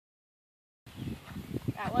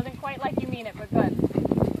That wasn't quite like you mean it, but good.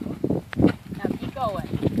 Now keep going.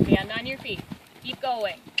 Stand on your feet. Keep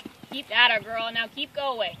going. Keep that, a girl. Now keep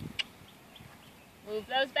going. Move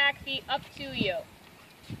those back feet up to you.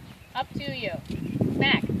 Up to you.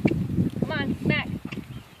 Smack. Come on, smack.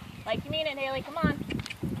 Like you mean it, Haley. Come on.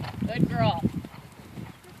 Good girl.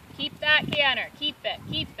 Keep that canter. Keep it.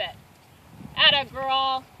 Keep it. Atta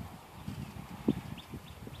girl.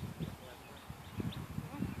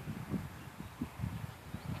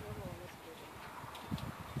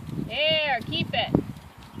 There. Keep it.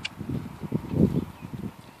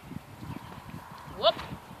 Whoop.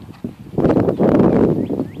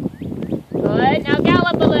 Good. Now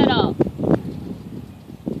gallop a little.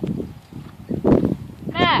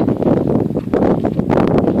 Back.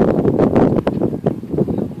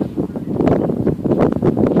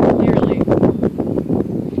 Clearly.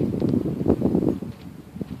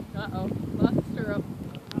 Uh-oh. Lost stirrup.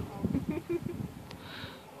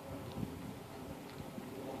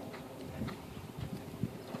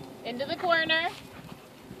 Into the corner.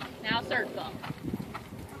 Now circle.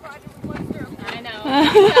 I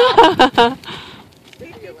know.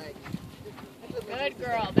 Good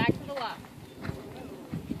girl. Back to the left.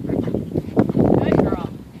 Good girl.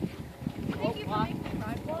 Thank you for making the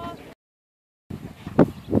sidewalk.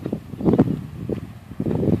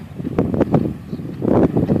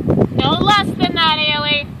 No less than that,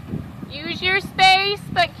 Haley. Use your space,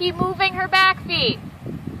 but keep moving her back feet.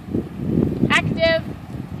 Active.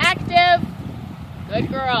 Active. Good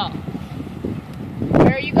girl.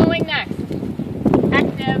 Where are you going next?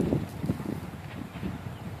 Active.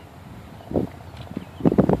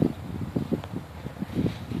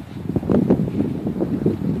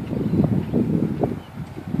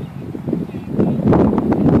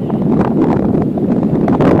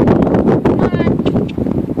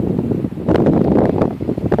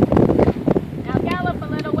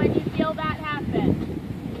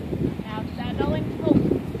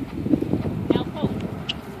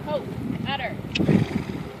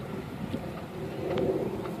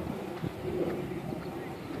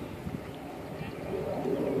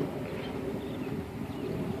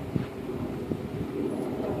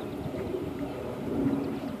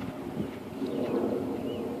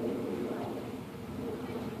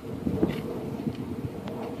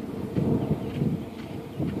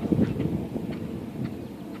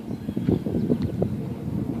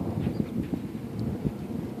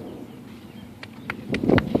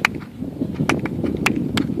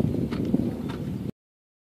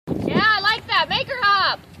 Make her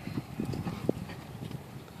hop.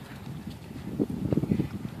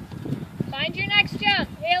 Find your next jump.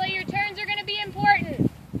 Haley, your turns are going to be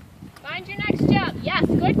important. Find your next jump. Yes,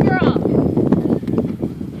 good girl.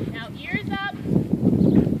 Now ears up.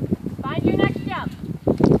 Find your next jump.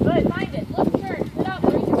 Good, find it. Look, turn. Sit up.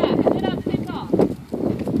 Where's your back? Sit up, sit tall.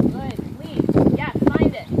 Good, lead. Yes,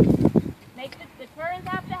 find it. Make the turns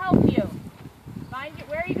have to help you. Find it.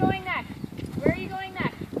 Where are you going next? Where are you going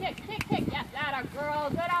next? Kick, kick, kick. Yes, that a girl.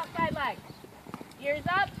 Good outside leg. Ears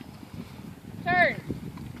up. Turn.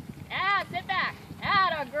 Ah, sit back.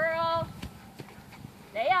 Atta girl.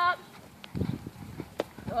 Stay up.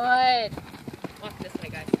 Good. Walk this way,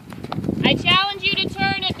 guys. I challenge you to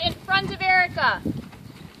turn it in front of Erica.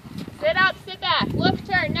 Sit up, sit back. Look,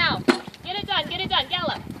 turn. Now. Get it done, get it done.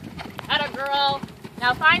 Gallop. Atta girl.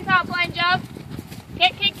 Now find top line jump.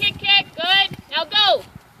 Kick, kick, kick, kick. Good. Now go.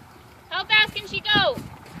 How fast can she go?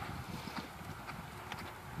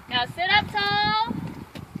 Now sit up tall.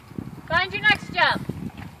 Find your next jump.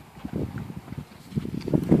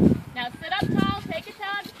 Now sit up tall, take a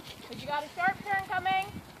tug, because you got a sharp turn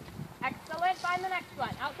coming. Excellent, find the next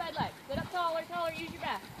one. Outside leg. Sit up taller, taller, use your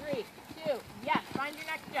best. 3, 2, yes, find your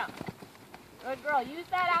next jump. Good girl, use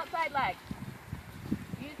that outside leg.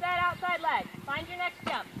 Use that outside leg. Find your next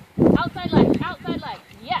jump. Outside leg,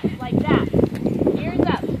 yes, like that. Ears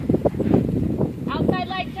up. Outside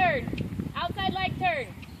leg turn. Outside leg turn.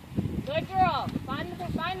 Good girl.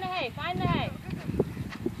 Find the hay, find the hay.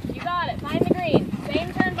 You got it, find the green.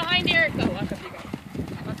 Same turn behind Erica. Walk up, you guys.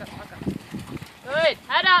 Walk up. Good.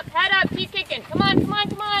 Head up, keep kicking. Come on, come on,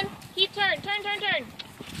 come on. Keep turn.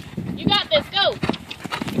 You got this, go.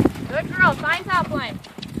 Good girl, find top line.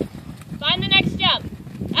 Find the next